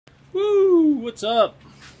Woo! What's up?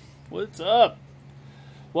 What's up?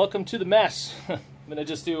 Welcome to the mess. I'm gonna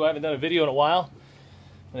just I haven't done a video in a while.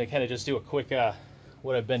 I'm gonna kind of just do a quick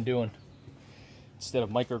what I've been doing instead of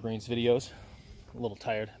microgreens videos. A little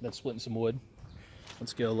tired. Been splitting some wood.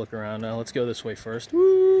 Let's go look around now. Let's go this way first.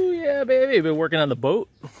 Woo! Yeah, baby. Been working on the boat.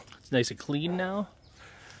 It's nice and clean now.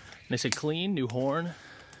 Nice and clean. New horn.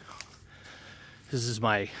 This is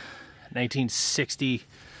my 1960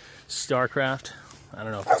 Starcraft. I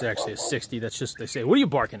don't know if it's actually a 60. That's just, they say, what are you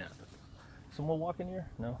barking at? Someone walking here?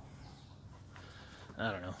 No?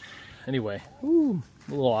 I don't know. Anyway, woo,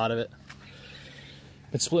 a little out of it.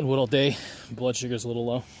 Been splitting wood all day. Blood sugar's a little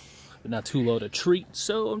low, but not too low to treat,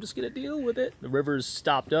 so I'm just going to deal with it. The river's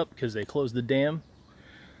stopped up because they closed the dam.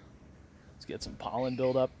 Let's get some pollen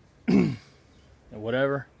buildup and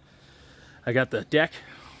whatever. I got the deck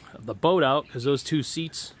of the boat out because those two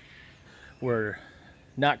seats were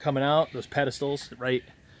not coming out, those pedestals right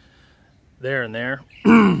there and there.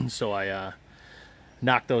 So I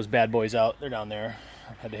knocked those bad boys out. They're down there.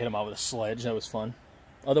 I had to hit them out with a sledge. That was fun.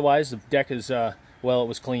 Otherwise, the deck is, well, it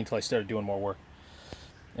was clean until I started doing more work.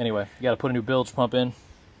 Anyway, you got to put a new bilge pump in,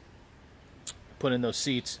 put in those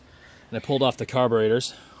seats, and I pulled off the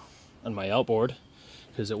carburetors on my outboard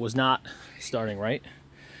because it was not starting right.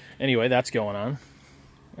 Anyway, that's going on.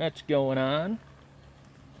 That's going on.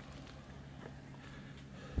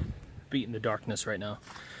 Beating the darkness right now.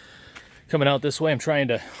 Coming out this way, I'm trying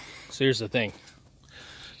to, so here's the thing.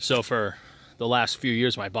 So for the last few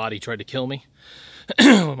years, my body tried to kill me.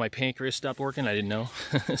 When my pancreas stopped working, I didn't know.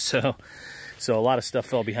 So a lot of stuff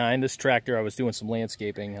fell behind. This tractor, I was doing some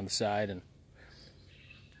landscaping on the side, and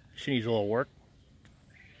she needs a little work.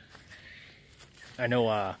 I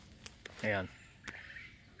know, hang on.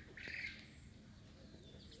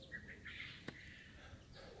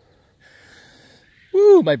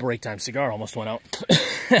 Woo, my break time cigar almost went out.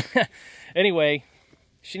 Anyway,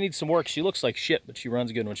 she needs some work. She looks like shit, but she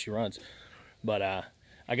runs good when she runs. But I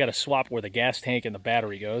got to swap where the gas tank and the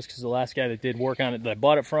battery goes, because the last guy that did work on it that I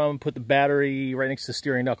bought it from put the battery right next to the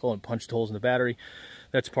steering knuckle and punched holes in the battery.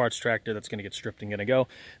 That's parts tractor. That's going to get stripped and going to go.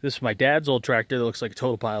 This is my dad's old tractor that looks like a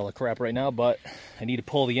total pile of crap right now, but I need to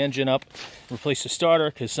pull the engine up, replace the starter,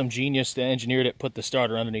 because some genius that engineered it put the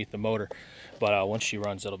starter underneath the motor. But once she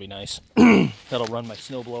runs, that'll be nice. That'll run my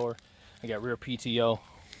snowblower. I got rear PTO.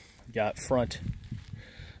 Got front.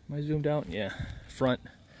 Am I zoomed out? Yeah. Front.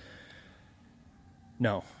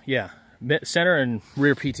 No. Yeah. Center and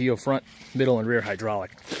rear PTO front, middle and rear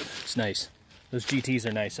hydraulic. It's nice. Those GTs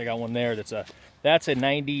are nice. I got one there that's a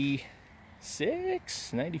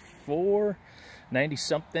 96, 94, 90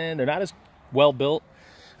 something. They're not as well built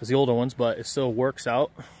as the older ones, but it still works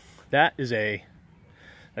out. That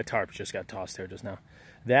tarp just got tossed there just now.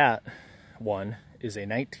 That one is a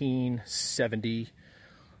 1970,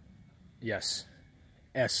 yes,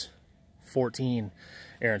 S14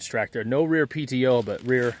 Ariens tractor. No rear PTO, but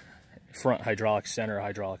rear, front hydraulics, center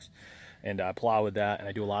hydraulics. And I plow with that, and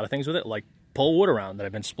I do a lot of things with it, like pull wood around that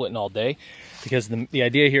I've been splitting all day, because the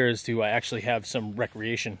idea here is to actually have some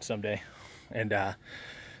recreation someday. And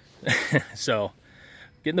so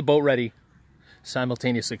getting the boat ready,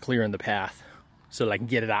 simultaneously clearing the path so that I can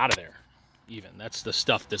get it out of there even. That's the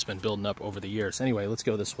stuff that's been building up over the years. Anyway, let's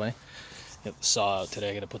go this way. Get the saw out today.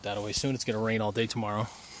 I got to put that away soon. It's going to rain all day tomorrow.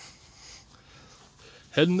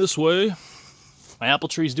 Heading this way. My apple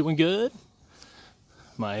tree's doing good.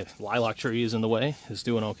 My lilac tree is in the way. Is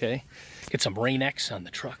doing okay. Get some Rain-X on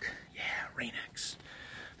the truck. Yeah, Rain-X.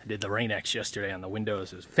 I did the Rain-X yesterday on the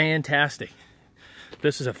windows. It was fantastic.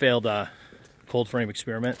 This is a failed cold frame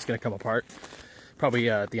experiment. It's going to come apart probably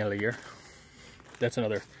at the end of the year. That's a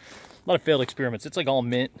lot of failed experiments. It's like all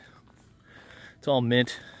mint. It's all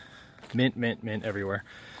mint. Mint, mint, mint everywhere.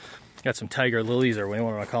 Got some tiger lilies, or whatever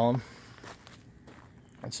you want to call them.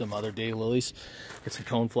 And some other day lilies. Get some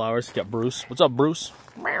cone flowers. Got Bruce. What's up, Bruce?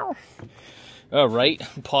 Meow. All right.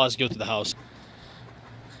 Pause, go to the house.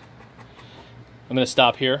 I'm going to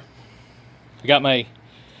stop here. I got my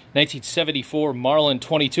 1974 Marlin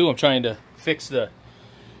 22. I'm trying to fix the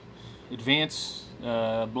advance,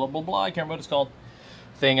 blah, blah, blah. I can't remember what it's called.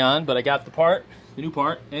 Thing on, but I got the new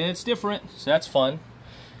part, and it's different, so that's fun.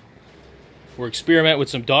 We're experimenting with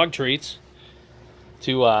some dog treats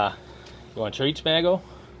to, you want treats, Mago?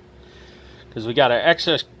 Because we got an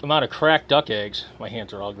excess amount of cracked duck eggs. My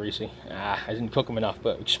hands are all greasy. I didn't cook them enough,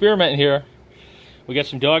 but experimenting here. We got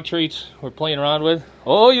some dog treats we're playing around with.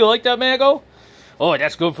 Oh, you like that, Mago? Oh,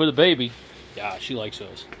 that's good for the baby. Yeah, she likes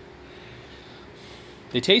those.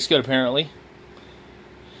 They taste good, apparently.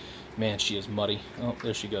 Man, she is muddy. Oh,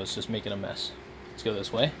 there she goes, just making a mess. Let's go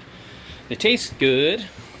this way. They taste good.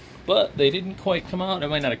 but they didn't quite come out. I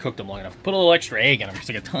might not have cooked them long enough. Put a little extra egg in them because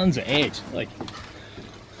I got tons of eggs, like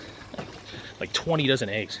 20 dozen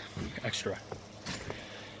eggs extra.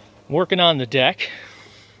 Working on the deck.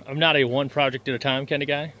 I'm not a one project at a time kind of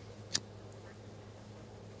guy.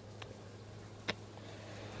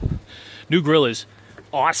 New grill is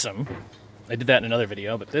awesome. I did that in another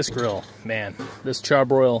video, but this grill, man, this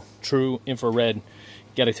Char-Broil True Infrared,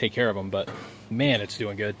 got to take care of them, but man, it's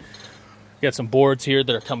doing good. Got some boards here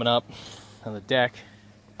that are coming up on the deck.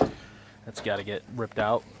 That's got to get ripped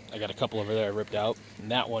out. I got a couple over there I ripped out.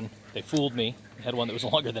 And that one, they fooled me. I had one that was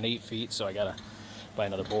longer than 8 feet, so I got to buy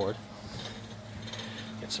another board.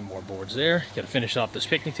 Get some more boards there. Got to finish off this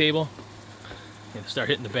picnic table. Got to start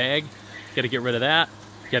hitting the bag. Got to get rid of that.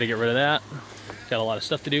 Got to get rid of that. Got a lot of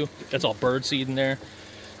stuff to do. That's all bird seed in there.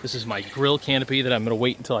 This is my grill canopy that I'm going to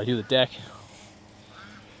wait until I do the deck.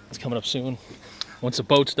 It's coming up soon. Once the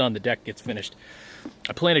boat's done, the deck gets finished.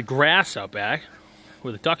 I planted grass out back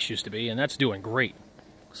where the ducks used to be, and that's doing great.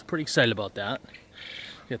 I was pretty excited about that.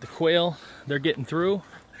 Got the quail. They're getting through,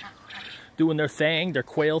 doing their thing, their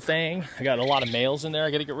quail thing. I got a lot of males in there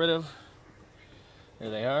I got to get rid of. There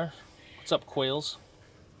they are. What's up, quails?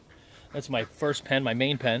 That's my first pen, my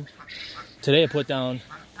main pen. Today I put down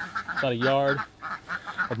about a yard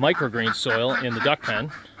of microgreen soil in the duck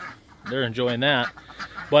pen. They're enjoying that.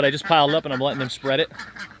 But I just piled up and I'm letting them spread it.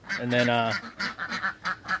 And then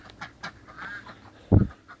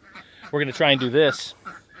we're gonna try and do this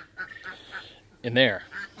in there.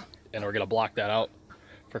 And we're gonna block that out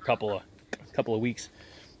for a couple of weeks.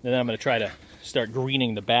 And then I'm gonna try to start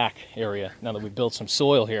greening the back area now that we've built some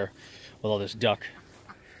soil here with all this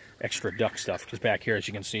extra duck stuff. Because back here, as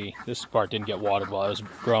you can see, this part didn't get watered while I was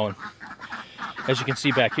growing. As you can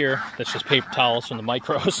see back here, that's just paper towels from the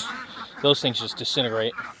micros. Those things just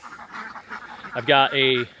disintegrate. I've got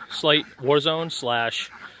a slight war zone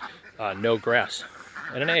slash no grass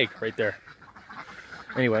and an egg right there.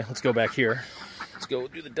 Anyway, let's go back here. Let's go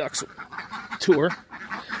do the ducks tour.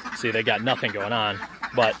 See, they got nothing going on,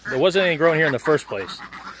 but there wasn't anything growing here in the first place.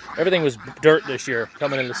 Everything was dirt this year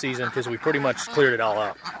coming into the season because we pretty much cleared it all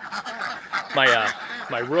out.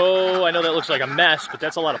 My row, I know that looks like a mess, but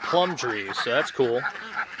that's a lot of plum trees, so that's cool.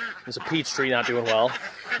 There's a peach tree not doing well.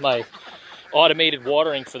 My automated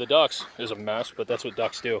watering for the ducks is a mess, but that's what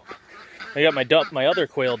ducks do. I got my other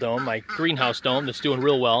quail dome, my greenhouse dome, that's doing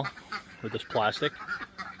real well with this plastic.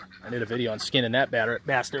 I did a video on skinning that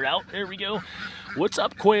bastard out. There we go. What's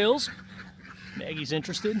up, quails? Maggie's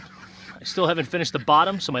interested. I still haven't finished the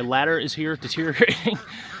bottom, so my ladder is here deteriorating.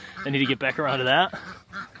 I need to get back around to that.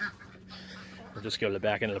 We'll just go to the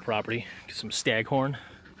back end of the property, get some staghorn,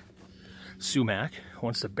 sumac.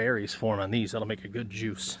 Once the berries form on these, that'll make a good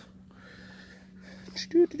juice.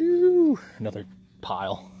 Another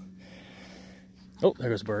pile. Oh, there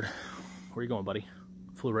goes a bird. Where are you going, buddy?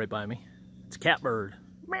 Flew right by me. It's a catbird.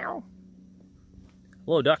 Meow.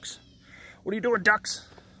 Hello, ducks. What are you doing, ducks?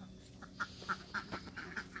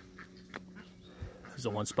 There's the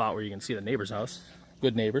one spot where you can see the neighbor's house.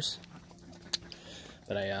 Good neighbors.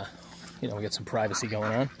 But we get some privacy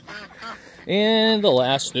going on. And the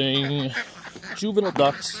last thing, juvenile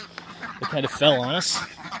ducks. They kind of fell on us.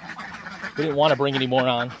 We didn't want to bring any more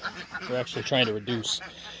on. We're actually trying to reduce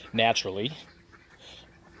naturally.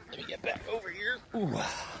 Let me get back over here. Ooh,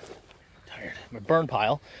 tired. My burn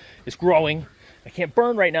pile is growing. I can't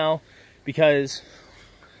burn right now because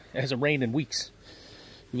it hasn't rained in weeks.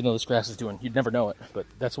 Even though this grass is doing, you'd never know it, but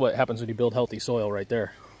that's what happens when you build healthy soil right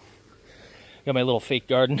there. Got my little fake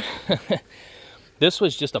garden. This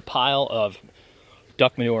was just a pile of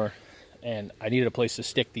duck manure, and I needed a place to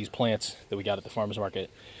stick these plants that we got at the farmer's market.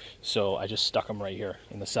 So I just stuck them right here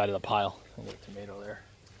in the side of the pile. I got a tomato there.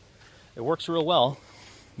 It works real well,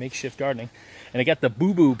 makeshift gardening. And I got the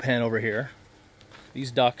boo-boo pen over here.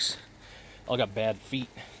 These ducks all got bad feet.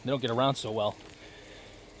 They don't get around so well.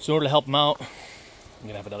 So in order to help them out, I'm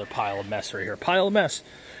gonna have another pile of mess right here. Pile of mess.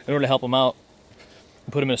 In order to help them out,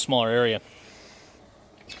 and put them in a smaller area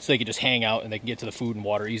so they can just hang out and they can get to the food and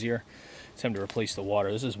water easier. It's time to replace the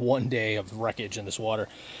water. This is one day of wreckage in this water.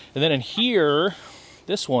 And then in here,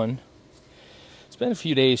 this one, it's been a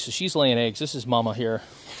few days, so she's laying eggs. This is mama here.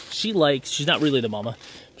 She's not really the mama,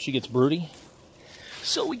 but she gets broody.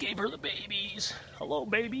 So we gave her the babies. Hello,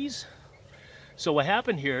 babies. So what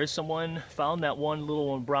happened here is someone found that one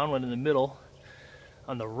little one, brown one in the middle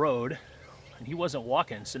on the road, and he wasn't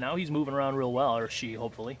walking, so now he's moving around real well, or she,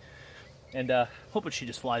 hopefully. And hoping she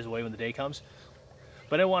just flies away when the day comes.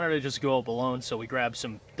 But I want her to just go up alone, so we grabbed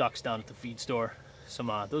some ducks down at the feed store.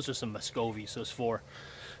 Those are some Muscovies, those 4.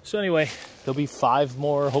 So anyway, there'll be 5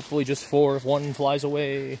 more, hopefully just 4 if one flies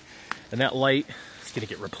away. And that light, It's gonna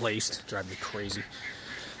get replaced. Drive me crazy.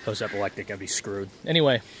 If I was epileptic, I'd be screwed.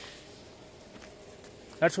 Anyway,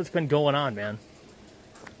 that's what's been going on, man.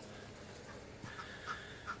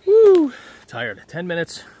 Woo! Tired. 10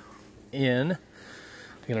 minutes in.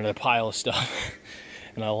 Got another pile of stuff.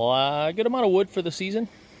 And a good amount of wood for the season.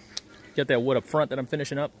 Got that wood up front that I'm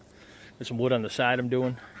finishing up. There's some wood on the side I'm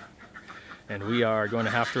doing. And we are going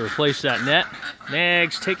to have to replace that net.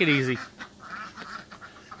 Nags, take it easy.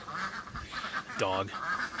 Dog.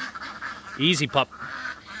 Easy, pup.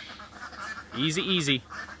 Easy, easy.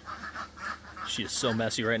 She is so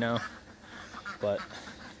messy right now. But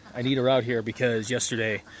I need her out here because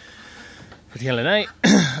yesterday, at the end of the night,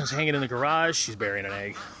 I was hanging in the garage. She's burying an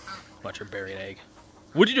egg. Watch her bury an egg.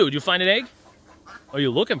 What'd you do? Did you find an egg? Oh, you're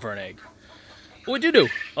looking for an egg. What'd you do?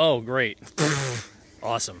 Oh, great.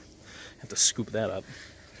 Awesome. Have to scoop that up.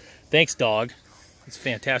 Thanks, dog. It's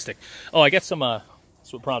fantastic. Oh, I got some,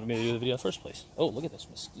 that's what prompted me to do the video in the first place. Oh, look at this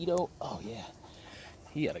mosquito. Oh, yeah.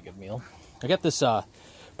 He had a good meal. I got this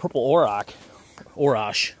purple orache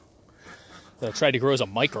that I tried to grow as a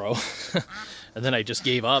micro. And then I just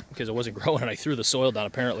gave up because it wasn't growing, and I threw the soil down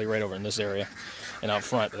apparently right over in this area and out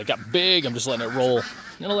front. But it got big. I'm just letting it roll.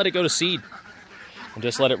 I'm going to let it go to seed and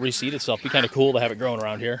just let it reseed itself. Be kind of cool to have it growing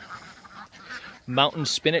around here. Mountain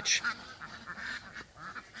spinach.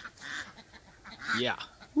 Yeah.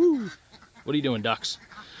 Woo. What are you doing, ducks?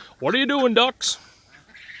 What are you doing, ducks?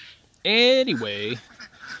 Anyway,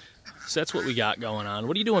 so that's what we got going on.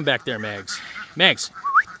 What are you doing back there, Mags? Mags,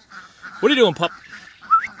 what are you doing, pup?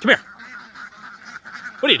 Come here.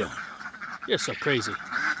 What are you doing? You're so crazy.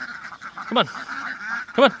 Come on.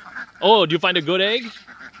 Come on. Oh, did you find a good egg?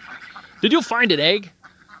 Did you find an egg?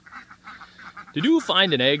 Did you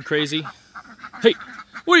find an egg, crazy? Hey,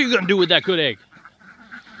 what are you going to do with that good egg?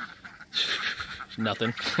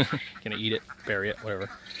 Nothing. Gonna eat it, bury it, whatever.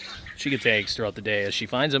 She gets eggs throughout the day as she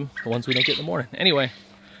finds them, the ones we don't get in the morning. Anyway,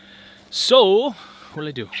 so, what did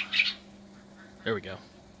I do? There we go.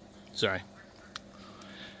 Sorry.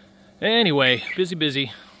 Anyway,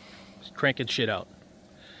 busy. Cranking shit out.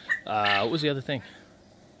 What was the other thing?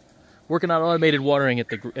 Working on automated watering at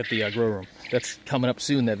the grow room. That's coming up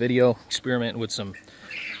soon, that video. Experimenting with some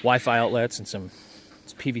Wi-Fi outlets and some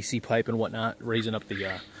PVC pipe and whatnot. Raising up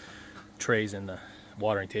the trays in the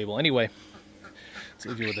watering table. Anyway, let's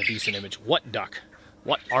leave you with a decent image. What, duck?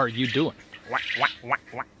 What are you doing? What?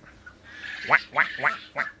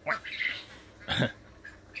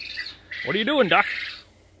 What are you doing, duck?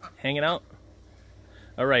 Hanging out?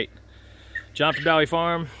 All right. John from Bowie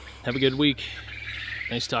Farm. Have a good week.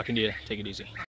 Nice talking to you. Take it easy.